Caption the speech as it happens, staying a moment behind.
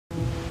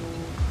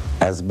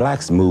As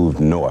blacks moved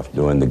north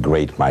during the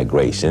Great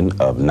Migration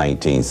of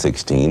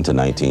 1916 to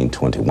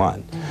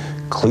 1921,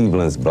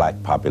 Cleveland's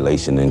black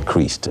population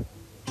increased.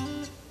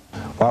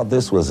 While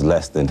this was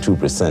less than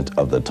 2%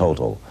 of the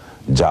total,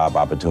 job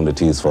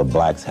opportunities for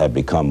blacks had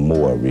become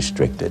more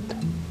restricted.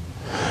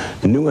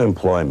 New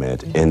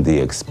employment in the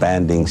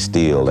expanding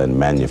steel and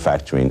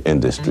manufacturing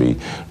industry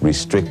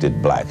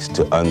restricted blacks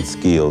to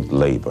unskilled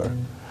labor.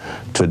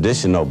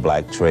 Traditional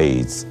black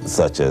trades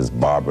such as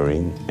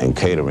barbering and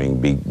catering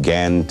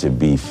began to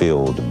be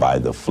filled by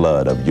the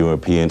flood of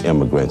European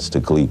immigrants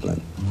to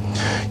Cleveland.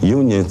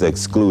 Unions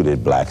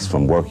excluded blacks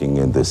from working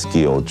in the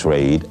skilled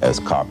trade as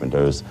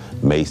carpenters,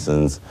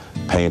 masons,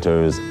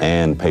 painters,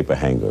 and paper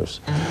hangers.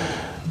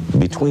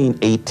 Between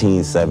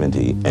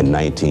 1870 and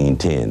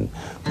 1910,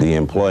 the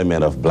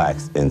employment of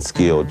blacks in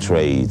skilled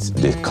trades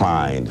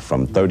declined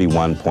from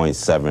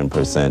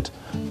 31.7%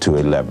 to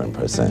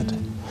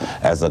 11%.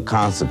 As a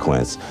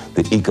consequence,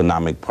 the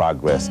economic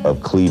progress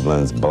of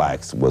Cleveland's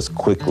blacks was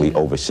quickly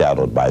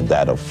overshadowed by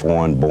that of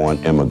foreign-born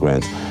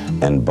immigrants,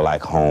 and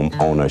black home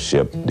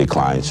ownership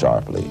declined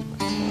sharply.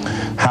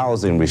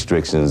 Housing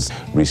restrictions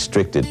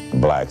restricted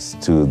blacks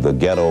to the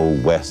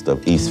ghetto west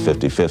of East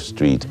 55th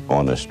Street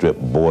on a strip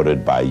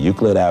bordered by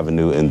Euclid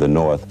Avenue in the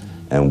north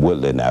and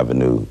Woodland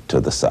Avenue to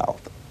the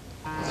south.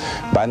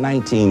 By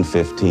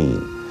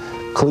 1915,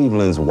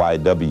 Cleveland's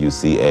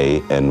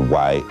YWCA and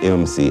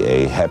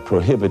YMCA had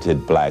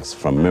prohibited blacks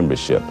from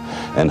membership,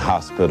 and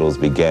hospitals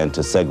began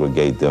to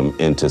segregate them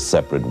into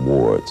separate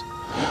wards.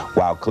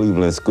 While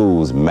Cleveland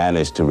schools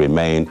managed to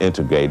remain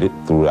integrated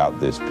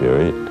throughout this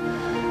period,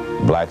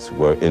 blacks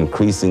were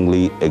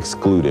increasingly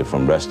excluded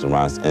from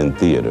restaurants and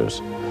theaters.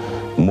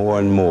 More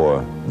and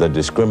more, the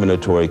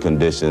discriminatory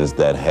conditions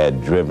that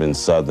had driven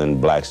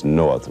Southern blacks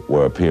north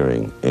were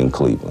appearing in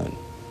Cleveland.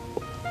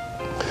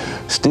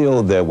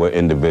 Still, there were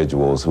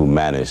individuals who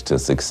managed to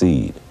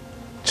succeed.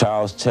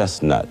 Charles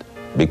Chesnutt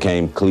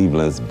became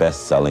Cleveland's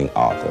best-selling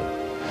author.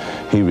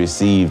 He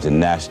received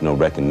national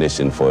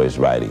recognition for his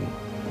writing.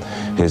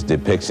 His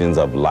depictions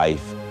of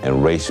life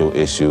and racial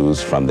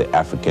issues from the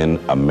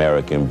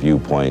African-American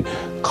viewpoint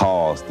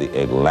caused the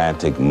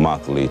Atlantic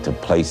Monthly to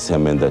place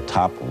him in the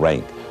top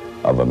rank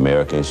of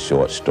American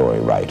short story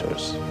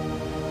writers.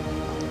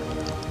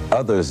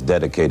 Others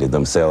dedicated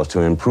themselves to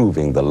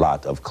improving the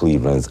lot of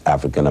Cleveland's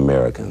African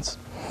Americans.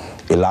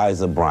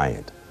 Eliza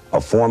Bryant, a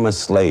former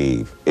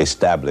slave,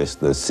 established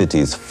the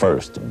city's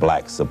first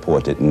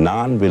black-supported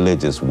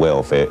non-religious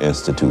welfare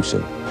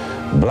institution.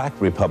 Black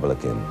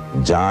Republican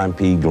John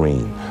P.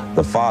 Greene,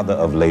 the father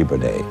of Labor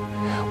Day,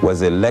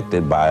 was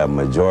elected by a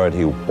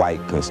majority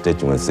white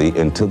constituency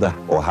into the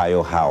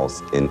Ohio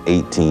House in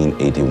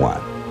 1881.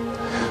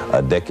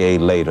 A decade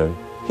later,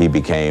 he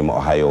became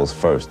Ohio's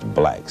first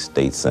black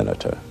state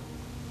senator.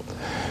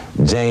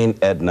 Jane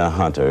Edna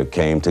Hunter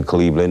came to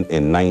Cleveland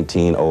in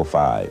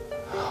 1905,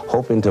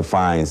 hoping to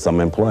find some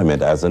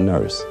employment as a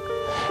nurse.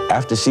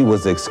 After she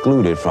was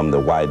excluded from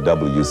the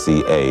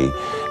YWCA,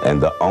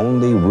 and the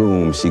only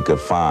room she could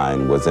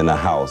find was in a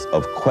house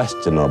of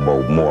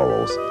questionable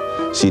morals,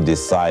 she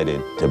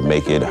decided to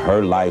make it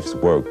her life's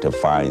work to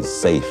find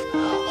safe,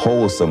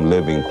 wholesome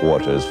living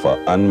quarters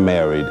for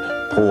unmarried,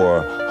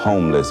 poor,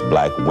 homeless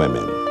black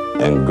women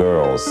and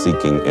girls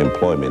seeking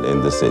employment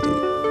in the city.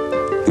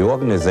 The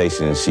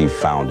organization she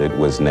founded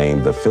was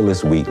named the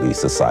Phyllis Wheatley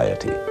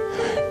Society,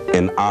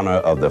 in honor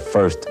of the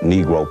first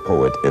Negro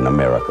poet in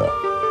America.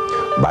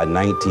 By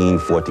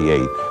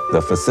 1948,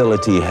 the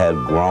facility had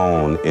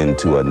grown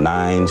into a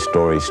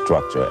 9-story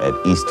structure at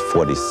East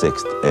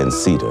 46th and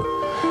Cedar,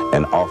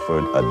 and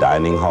offered a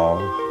dining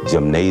hall,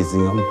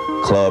 gymnasium,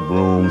 club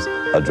rooms,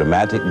 a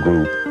dramatic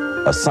group,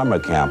 a summer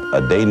camp,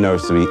 a day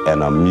nursery,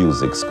 and a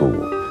music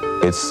school.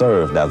 It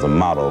served as a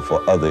model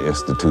for other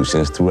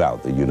institutions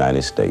throughout the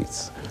United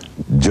States.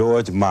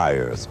 George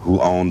Myers,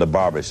 who owned a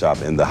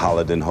barbershop in the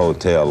Holiday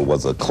Hotel,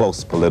 was a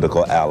close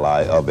political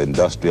ally of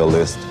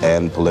industrialist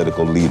and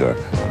political leader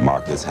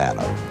Marcus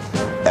Hanna.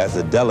 As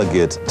a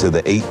delegate to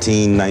the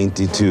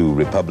 1892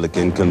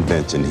 Republican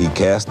Convention, he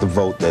cast the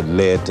vote that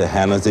led to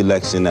Hanna's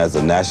election as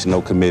a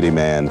national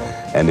committeeman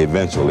and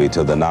eventually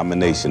to the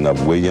nomination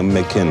of William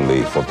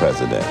McKinley for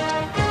president.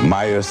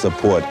 Myers'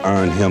 support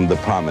earned him the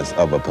promise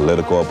of a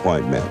political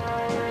appointment,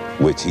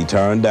 which he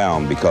turned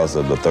down because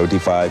of the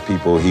 35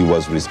 people he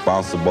was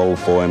responsible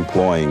for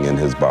employing in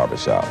his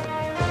barbershop.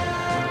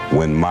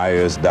 When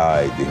Myers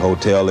died, the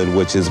hotel in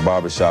which his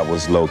barbershop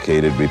was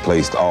located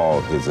replaced all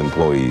his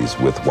employees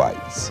with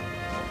whites.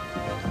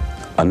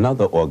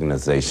 Another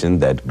organization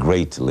that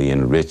greatly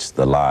enriched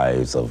the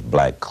lives of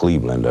black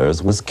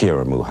Clevelanders was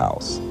Karamu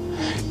House.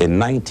 In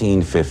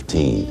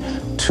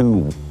 1915,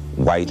 two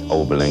white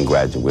Oberlin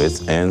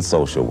graduates and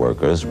social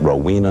workers,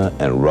 Rowena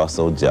and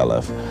Russell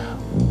Jelliff,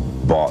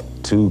 bought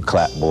two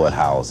clapboard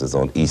houses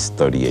on East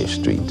 38th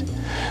Street.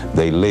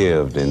 They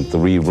lived in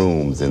 3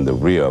 rooms in the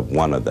rear of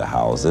one of the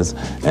houses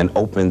and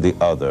opened the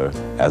other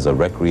as a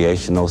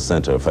recreational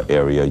center for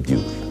area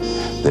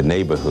youth. The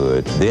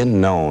neighborhood, then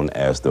known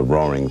as the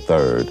Roaring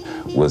Third,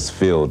 was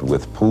filled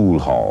with pool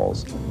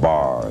halls,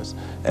 bars,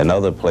 and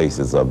other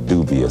places of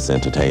dubious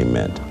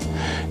entertainment.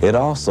 It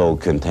also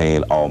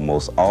contained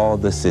almost all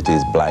the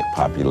city's black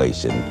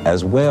population,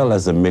 as well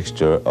as a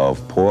mixture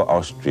of poor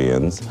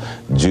Austrians,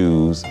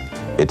 Jews,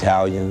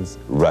 Italians,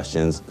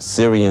 Russians,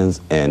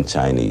 Syrians, and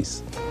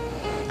Chinese.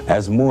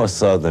 As more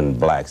southern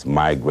blacks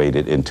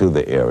migrated into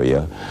the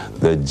area,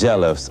 the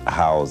Jellifs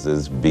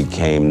houses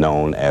became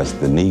known as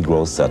the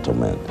Negro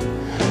settlement.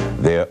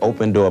 Their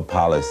open-door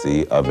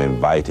policy of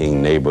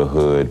inviting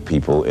neighborhood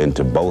people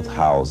into both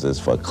houses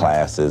for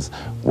classes,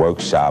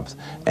 workshops,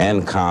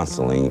 and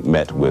counseling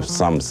met with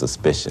some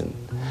suspicion.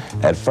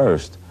 At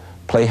first,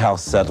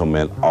 Playhouse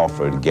Settlement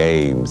offered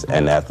games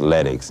and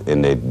athletics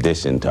in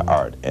addition to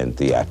art and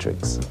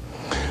theatrics.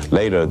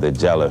 Later, the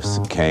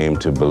Jellifs came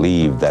to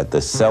believe that the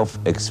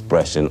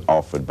self-expression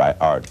offered by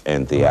art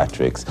and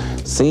theatrics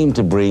seemed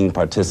to bring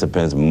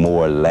participants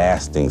more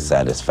lasting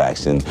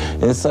satisfaction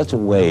in such a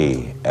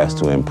way as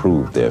to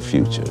improve their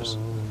futures.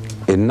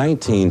 In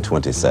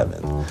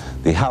 1927,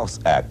 the house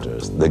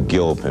actors, the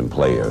Gilpin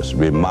Players,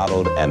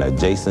 remodeled an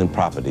adjacent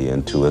property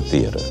into a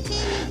theater.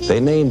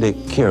 They named it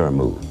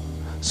Karamu,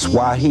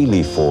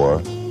 Swahili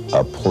for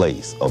a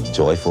place of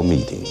joyful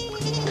meeting.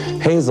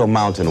 Hazel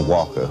Mountain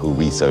Walker, who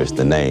researched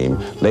the name,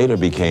 later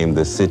became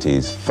the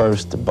city's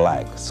first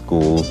black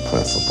school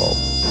principal.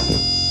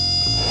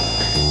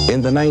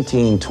 In the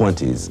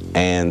 1920s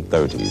and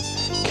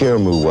 30s,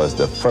 Karamu was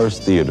the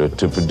first theater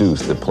to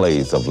produce the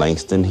plays of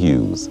Langston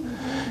Hughes.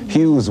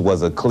 Hughes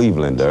was a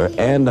Clevelander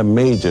and a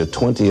major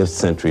 20th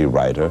century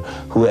writer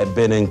who had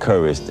been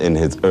encouraged in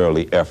his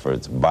early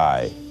efforts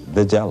by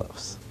the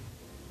Jellifs.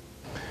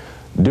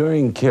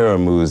 During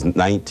Karamu's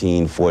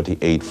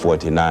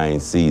 1948-49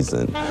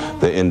 season,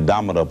 the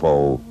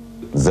indomitable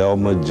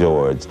Zelma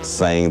George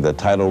sang the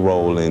title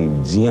role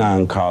in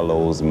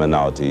Giancarlo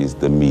Menotti's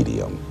The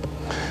Medium.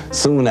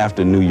 Soon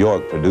after, New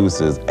York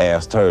producers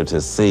asked her to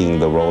sing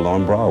the role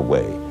on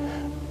Broadway.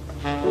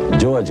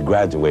 George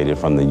graduated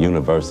from the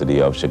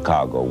University of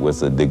Chicago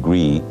with a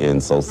degree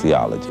in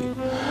sociology.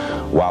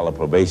 While a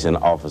probation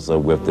officer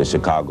with the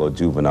Chicago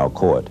Juvenile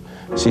Court,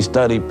 she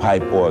studied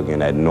pipe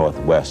organ at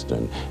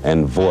Northwestern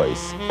and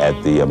voice at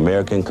the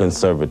American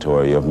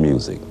Conservatory of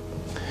Music.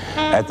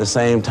 At the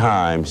same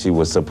time, she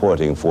was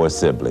supporting 4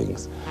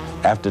 siblings.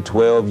 After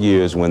 12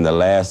 years, when the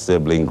last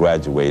sibling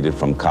graduated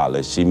from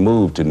college, she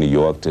moved to New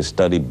York to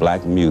study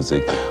black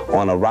music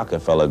on a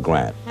Rockefeller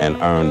grant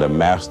and earned a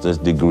master's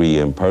degree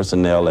in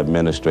personnel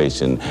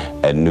administration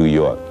at New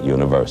York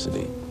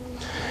University.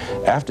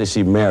 After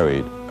she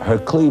married, her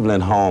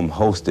Cleveland home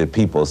hosted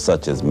people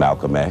such as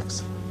Malcolm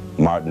X,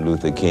 Martin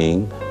Luther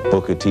King,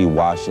 Booker T.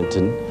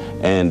 Washington,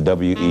 and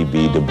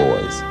W.E.B. Du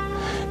Bois.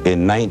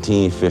 In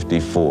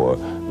 1954,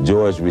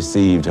 George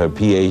received her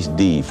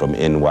PhD from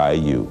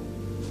NYU.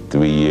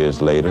 3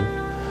 years later,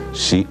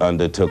 she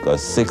undertook a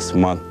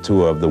 6-month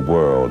tour of the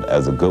world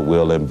as a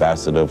Goodwill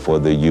ambassador for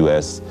the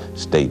U.S.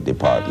 State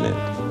Department.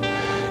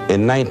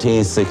 In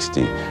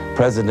 1960,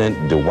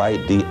 President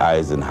Dwight D.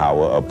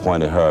 Eisenhower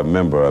appointed her a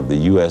member of the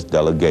U.S.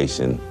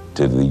 delegation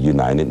to the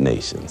United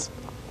Nations.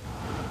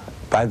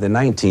 By the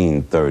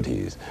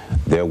 1930s,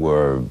 there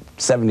were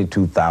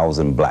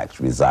 72,000 blacks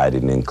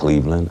residing in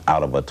Cleveland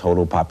out of a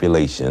total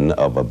population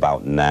of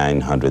about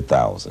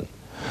 900,000.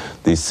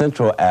 The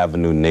Central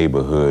Avenue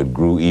neighborhood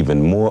grew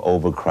even more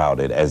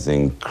overcrowded as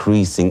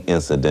increasing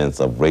incidents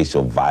of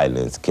racial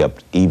violence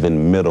kept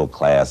even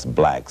middle-class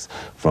blacks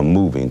from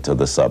moving to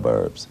the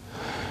suburbs.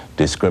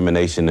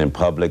 Discrimination in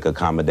public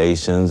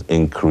accommodations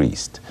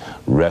increased.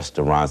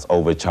 Restaurants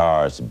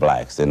overcharged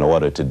blacks in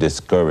order to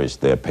discourage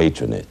their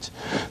patronage.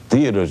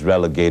 Theaters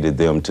relegated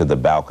them to the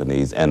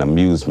balconies, and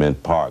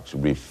amusement parks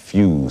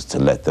refused to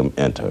let them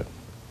enter.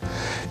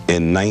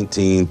 In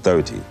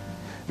 1930,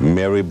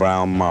 Mary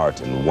Brown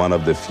Martin, one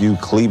of the few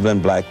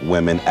Cleveland black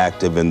women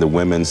active in the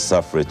women's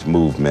suffrage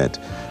movement,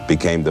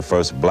 became the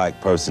first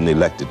black person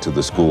elected to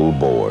the school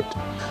board.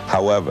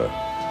 However,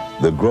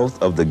 the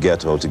growth of the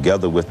ghetto,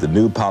 together with the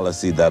new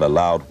policy that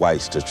allowed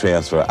whites to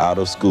transfer out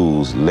of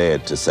schools,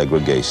 led to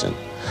segregation.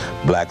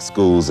 Black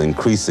schools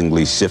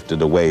increasingly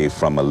shifted away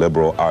from a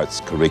liberal arts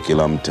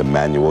curriculum to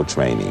manual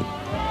training.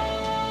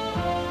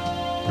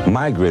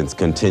 Migrants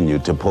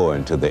continued to pour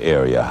into the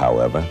area,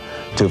 however,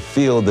 to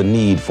fill the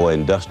need for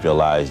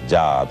industrialized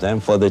jobs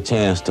and for the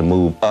chance to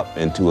move up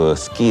into a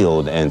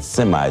skilled and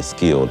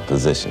semi-skilled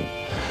position.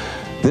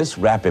 This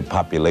rapid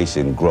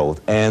population growth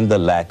and the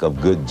lack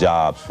of good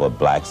jobs for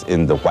blacks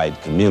in the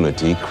white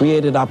community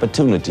created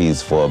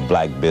opportunities for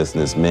black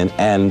businessmen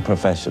and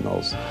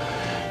professionals.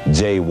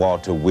 J.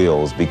 Walter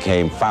Wills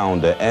became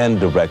founder and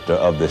director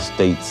of the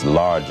state's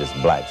largest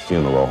black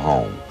funeral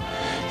home.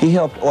 He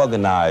helped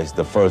organize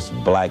the first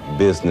black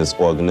business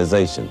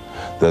organization,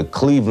 the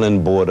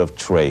Cleveland Board of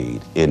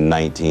Trade, in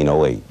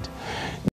 1908.